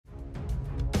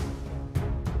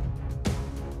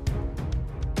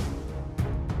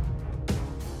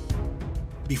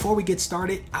Before we get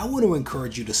started, I want to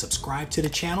encourage you to subscribe to the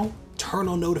channel, turn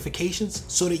on notifications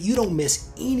so that you don't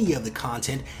miss any of the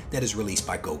content that is released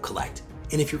by GoCollect.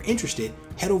 And if you're interested,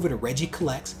 head over to Regie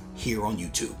Collects here on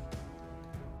YouTube.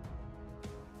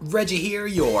 Regie here,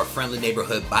 your friendly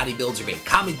neighborhood bodybuilder and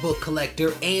comic book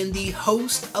collector and the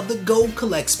host of the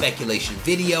GoCollect speculation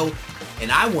video, and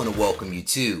I want to welcome you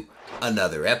to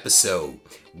another episode.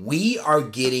 We are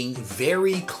getting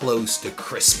very close to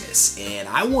Christmas, and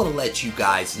I want to let you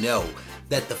guys know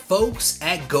that the folks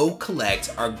at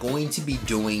GoCollect are going to be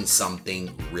doing something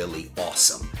really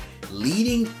awesome.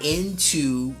 Leading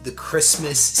into the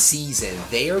Christmas season,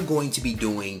 they are going to be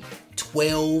doing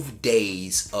 12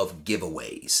 days of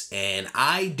giveaways, and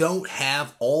I don't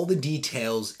have all the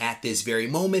details at this very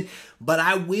moment, but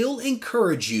I will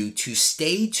encourage you to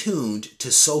stay tuned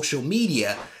to social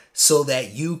media so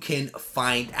that you can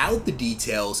find out the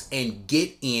details and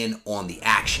get in on the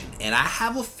action. And I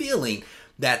have a feeling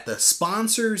that the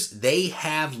sponsors they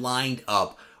have lined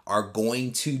up are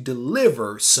going to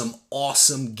deliver some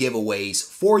awesome giveaways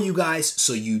for you guys,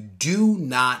 so you do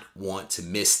not want to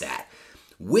miss that.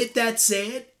 With that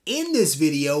said, in this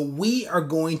video, we are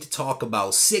going to talk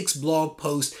about 6 blog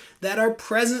posts that are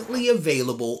presently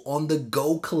available on the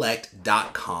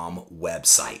GoCollect.com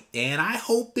website. And I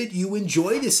hope that you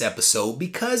enjoy this episode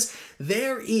because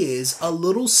there is a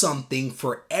little something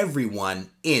for everyone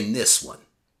in this one.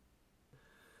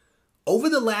 Over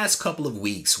the last couple of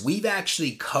weeks, we've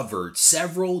actually covered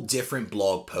several different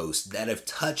blog posts that have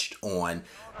touched on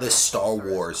the Star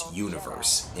Wars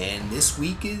universe. And this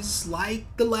week is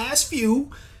like the last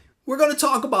few. We're going to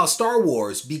talk about Star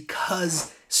Wars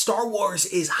because Star Wars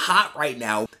is hot right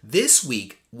now. This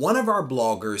week, one of our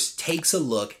bloggers takes a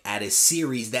look at a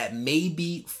series that may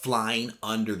be flying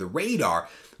under the radar,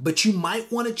 but you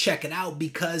might want to check it out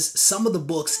because some of the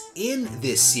books in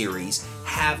this series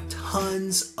have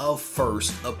tons of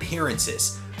first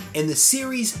appearances. And the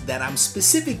series that I'm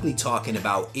specifically talking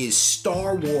about is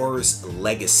Star Wars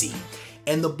Legacy.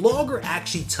 And the blogger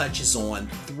actually touches on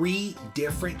 3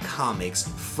 different comics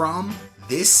from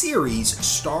this series,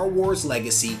 Star Wars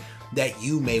Legacy, that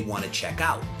you may want to check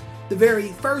out. The very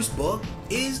first book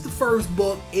is the first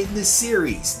book in the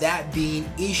series, that being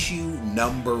issue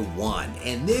number 1.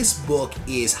 And this book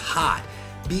is hot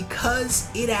because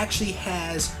it actually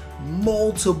has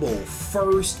multiple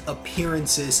first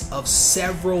appearances of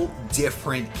several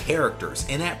different characters.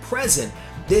 And at present,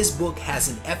 this book has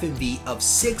an FMV of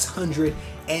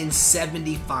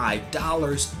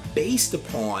 $675 based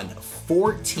upon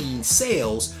 14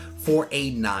 sales for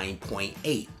a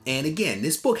 9.8. And again,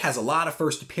 this book has a lot of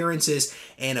first appearances,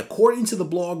 and according to the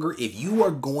blogger, if you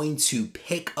are going to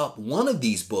pick up one of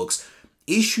these books,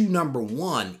 issue number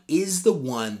 1 is the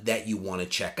one that you want to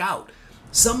check out.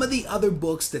 Some of the other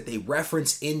books that they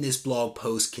reference in this blog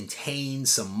post contain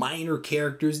some minor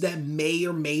characters that may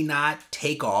or may not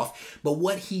take off, but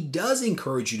what he does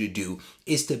encourage you to do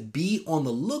is to be on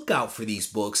the lookout for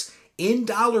these books in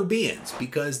dollar bins,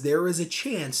 because there is a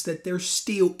chance that they're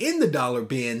still in the dollar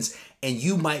bins and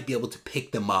you might be able to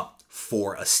pick them up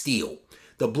for a steal.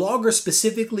 The blogger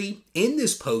specifically in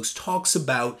this post talks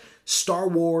about Star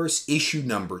Wars issue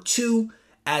number 2,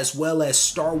 as well as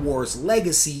Star Wars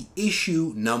Legacy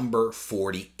issue number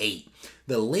 48.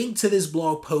 The link to this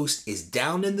blog post is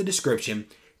down in the description.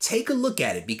 Take a look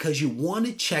at it because you want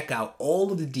to check out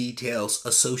all of the details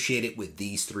associated with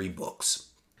these 3 books.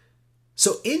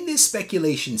 So in this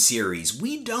speculation series,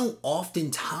 we don't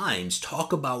oftentimes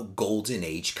talk about Golden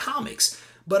Age comics,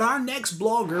 but our next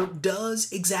blogger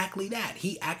does exactly that.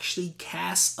 He actually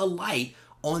casts a light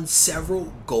on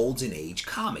several Golden Age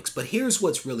comics. But here's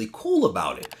what's really cool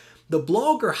about it. The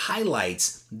blogger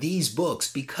highlights these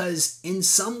books because in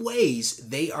some ways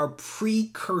they are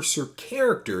precursor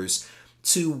characters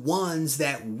to ones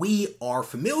that we are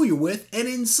familiar with and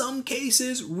in some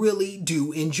cases really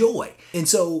do enjoy. And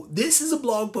so this is a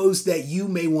blog post that you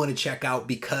may want to check out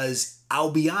because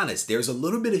I'll be honest, there's a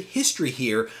little bit of history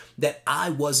here that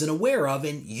I wasn't aware of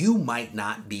and you might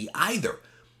not be either.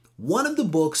 One of the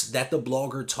books that the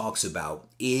blogger talks about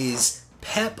is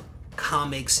Pep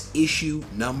Comics issue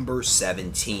number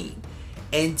 17.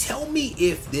 And tell me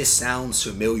if this sounds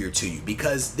familiar to you,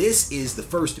 because this is the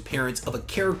first appearance of a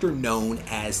character known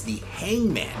as the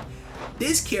Hangman.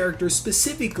 This character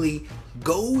specifically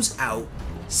goes out,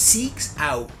 seeks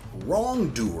out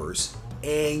wrongdoers,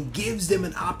 and gives them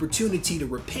an opportunity to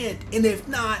repent, and if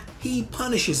not, he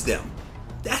punishes them.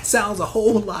 That sounds a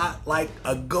whole lot like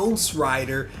a Ghost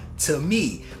Rider to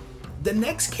me. The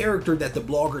next character that the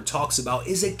blogger talks about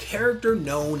is a character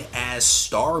known as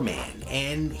Starman,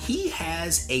 and he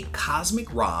has a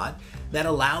cosmic rod that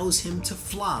allows him to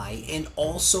fly and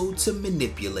also to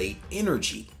manipulate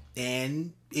energy.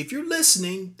 And if you're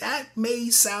listening, that may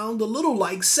sound a little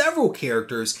like several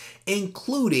characters,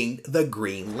 including the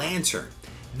Green Lantern.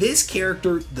 This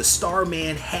character, the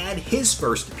Starman, had his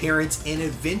first appearance in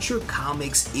Adventure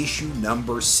Comics issue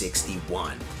number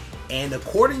 61. And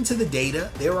according to the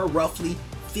data, there are roughly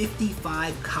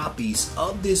 55 copies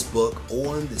of this book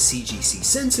on the CGC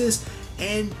census,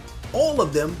 and all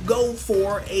of them go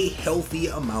for a healthy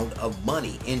amount of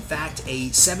money. In fact, a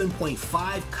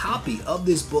 7.5 copy of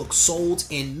this book sold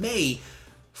in May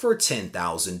for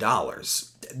 $10,000.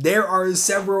 There are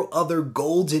several other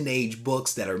Golden Age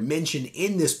books that are mentioned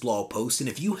in this blog post, and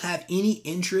if you have any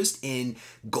interest in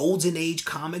Golden Age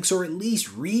comics, or at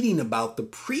least reading about the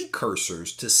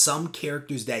precursors to some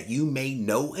characters that you may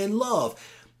know and love,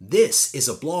 this is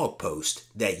a blog post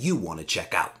that you want to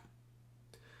check out.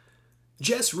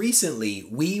 Just recently,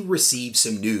 we received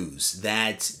some news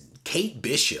that Kate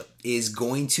Bishop is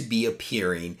going to be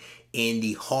appearing in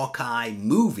the Hawkeye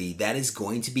movie that is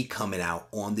going to be coming out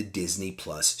on the Disney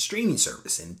Plus streaming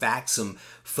service. In fact, some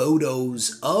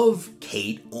photos of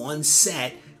Kate on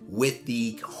set with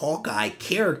the Hawkeye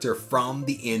character from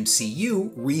the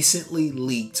MCU recently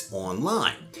leaked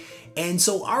online. And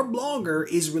so our blogger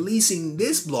is releasing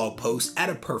this blog post at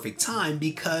a perfect time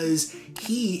because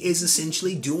he is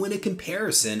essentially doing a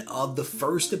comparison of the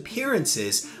first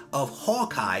appearances of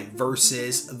Hawkeye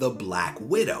versus the Black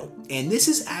Widow. And this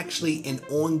is actually an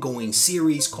ongoing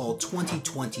series called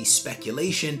 2020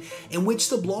 Speculation, in which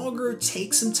the blogger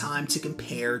takes some time to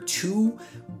compare two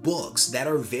books that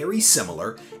are very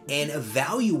similar and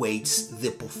evaluates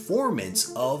the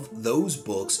performance of those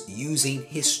books using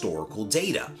historical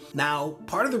data. Now,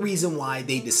 part of the reason why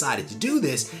they decided to do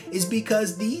this is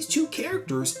because these two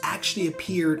characters actually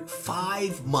appeared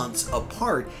 5 months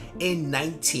apart in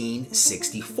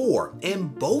 1964,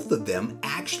 and both of them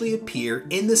actually appear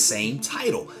in the same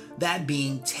title, that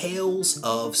being Tales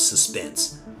of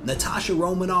Suspense. Natasha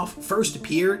Romanoff first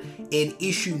appeared in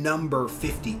issue number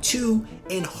 52,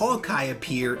 and Hawkeye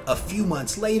appeared a few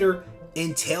months later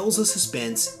in Tales of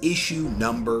Suspense issue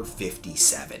number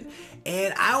 57.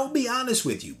 And I'll be honest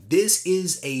with you, this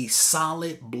is a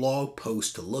solid blog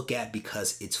post to look at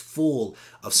because it's full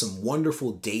of some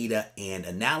wonderful data and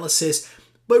analysis,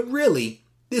 but really,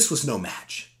 this was no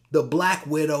match. The Black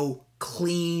Widow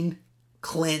clean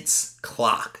Clint's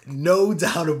clock, no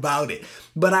doubt about it.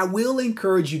 But I will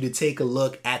encourage you to take a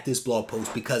look at this blog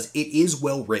post because it is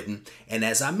well written. And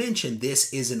as I mentioned,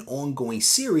 this is an ongoing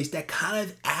series that kind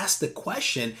of asks the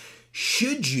question,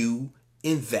 should you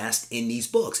invest in these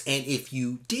books? And if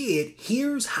you did,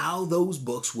 here's how those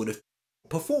books would have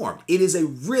performed. It is a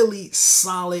really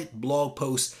solid blog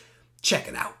post. Check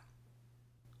it out.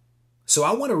 So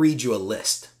I want to read you a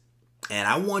list. And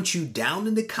I want you down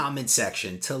in the comment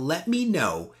section to let me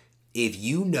know if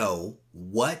you know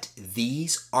what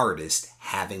these artists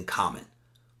have in common.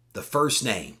 The first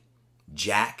name,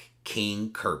 Jack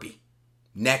King Kirby.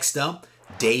 Next up,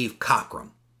 Dave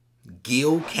Cockrum,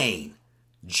 Gil Kane,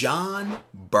 John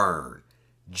Byrne,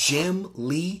 Jim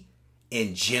Lee,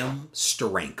 and Jim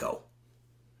Steranko.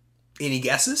 Any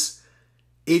guesses?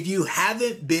 If you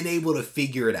haven't been able to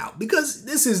figure it out, because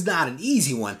this is not an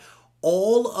easy one,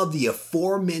 all of the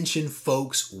aforementioned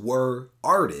folks were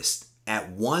artists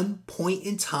at one point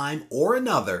in time or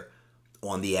another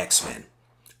on the X-Men.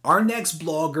 Our next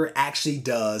blogger actually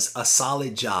does a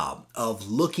solid job of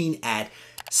looking at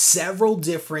several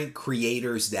different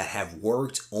creators that have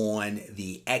worked on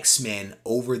the X-Men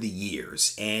over the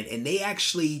years. And they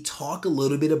actually talk a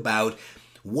little bit about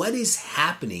what is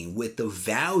happening with the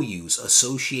values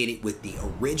associated with the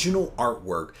original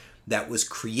artwork that was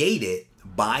created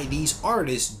by these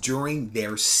artists during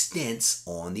their stints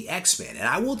on the X-Men. And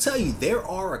I will tell you, there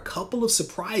are a couple of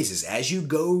surprises as you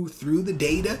go through the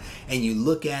data and you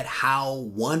look at how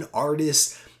one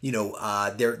artist,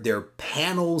 their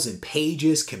panels and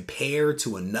pages compare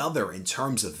to another in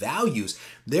terms of values.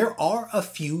 There are a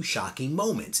few shocking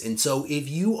moments. And so if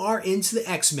you are into the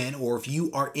X-Men, or if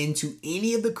you are into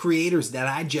any of the creators that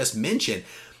I just mentioned,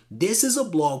 this is a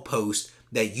blog post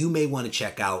that you may want to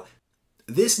check out.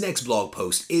 This next blog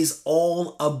post is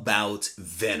all about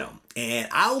Venom. And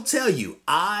I'll tell you,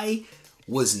 I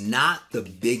was not the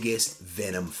biggest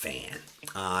Venom fan.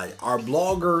 Our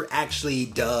blogger actually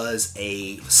does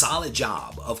a solid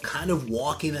job of kind of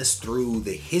walking us through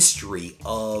the history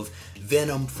of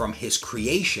Venom from his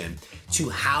creation to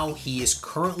how he is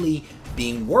currently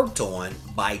being worked on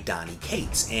by Donny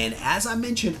Cates. And as I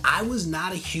mentioned, I was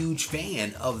not a huge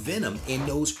fan of Venom in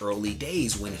those early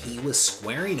days when he was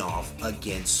squaring off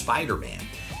against Spider-Man.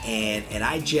 And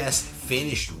I just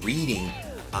finished reading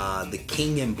The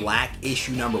King in Black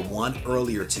issue #1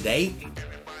 earlier today.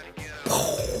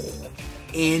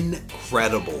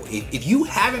 Incredible. If you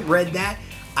haven't read that,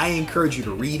 I encourage you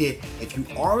to read it. If you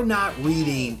are not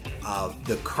reading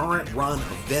the current run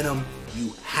of Venom,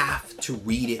 you have to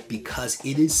read it because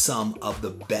it is some of the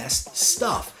best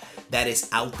stuff that is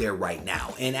out there right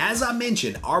now. And as I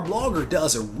mentioned, our blogger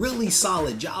does a really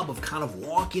solid job of kind of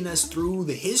walking us through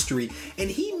the history, and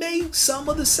he made some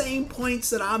of the same points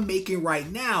that I'm making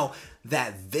right now,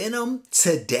 that Venom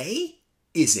today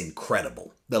is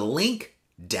incredible. The link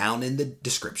down in the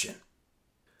description.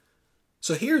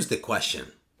 So here's the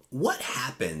question. What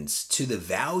happens to the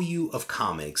value of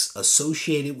comics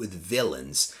associated with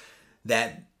villains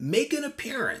that make an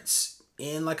appearance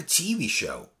in like a TV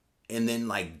show and then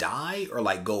like die or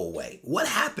like go away? What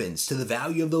happens to the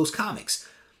value of those comics?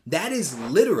 That is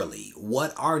literally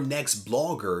what our next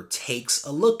blogger takes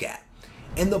a look at.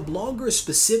 And the blogger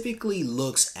specifically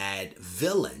looks at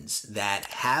villains that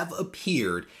have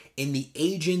appeared in the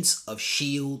Agents of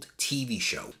S.H.I.E.L.D. TV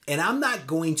show. And I'm not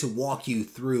going to walk you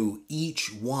through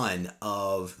each one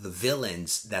of the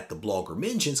villains that the blogger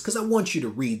mentions because I want you to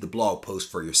read the blog post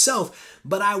for yourself,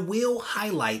 but I will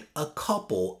highlight a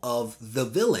couple of the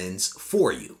villains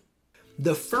for you.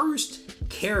 The first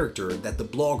character that the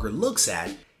blogger looks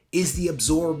at is the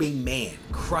Absorbing Man,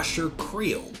 Crusher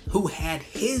Creel, who had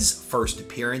his first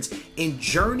appearance in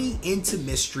Journey into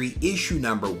Mystery issue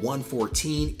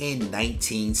 #114 in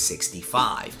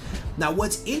 1965. Now,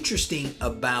 what's interesting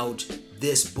about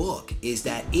this book is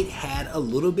that it had a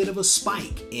little bit of a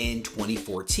spike in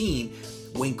 2014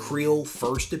 when Creel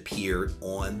first appeared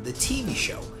on the TV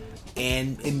show.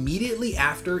 And immediately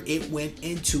after, it went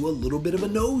into a little bit of a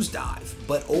nosedive.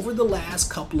 But over the last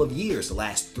couple of years, the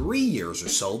last 3 years or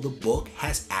so, the book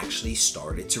has actually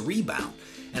started to rebound.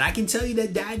 And I can tell you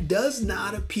that that does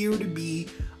not appear to be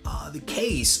the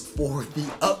case for the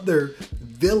other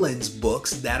villains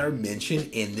books that are mentioned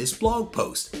in this blog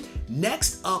post.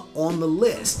 Next up on the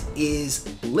list is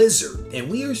Blizzard, and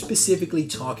we are specifically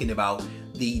talking about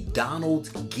the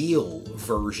Donald Gill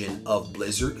version of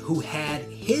Blizzard, who had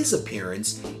his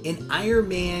appearance in Iron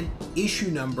Man issue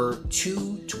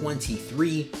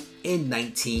 #223 in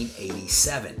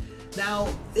 1987.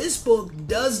 Now, this book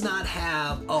does not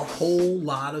have a whole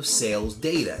lot of sales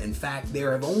data. In fact,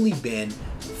 there have only been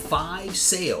 5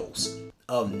 sales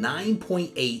of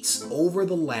 9.8s over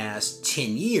the last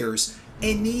 10 years,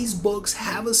 and these books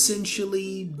have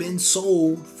essentially been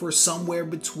sold for somewhere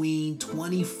between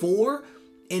 $24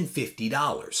 and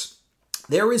 $50.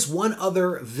 There is one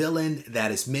other villain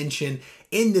that is mentioned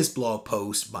in this blog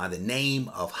post by the name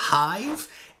of Hive,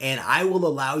 and I will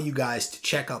allow you guys to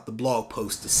check out the blog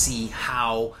post to see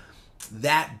how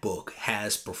that book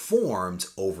has performed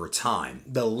over time.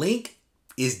 The link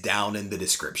is down in the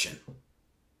description.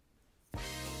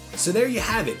 So there you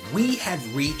have it. We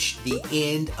have reached the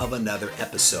end of another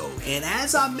episode. And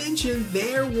as I mentioned,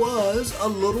 there was a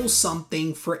little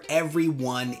something for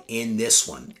everyone in this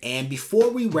one. And before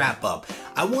we wrap up,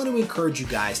 I want to encourage you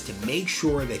guys to make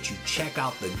sure that you check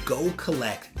out the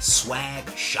GoCollect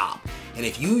swag shop. And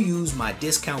if you use my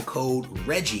discount code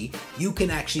Regie, you can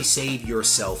actually save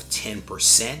yourself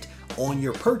 10% on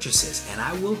your purchases. And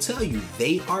I will tell you,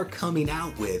 they are coming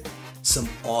out with some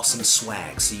awesome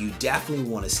swag, so you definitely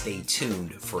want to stay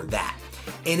tuned for that.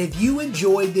 And if you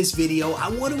enjoyed this video, I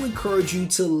want to encourage you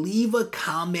to leave a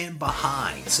comment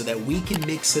behind so that we can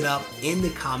mix it up in the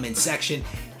comment section.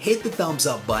 Hit the thumbs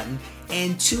up button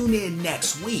and tune in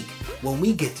next week when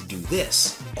we get to do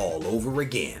this all over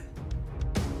again.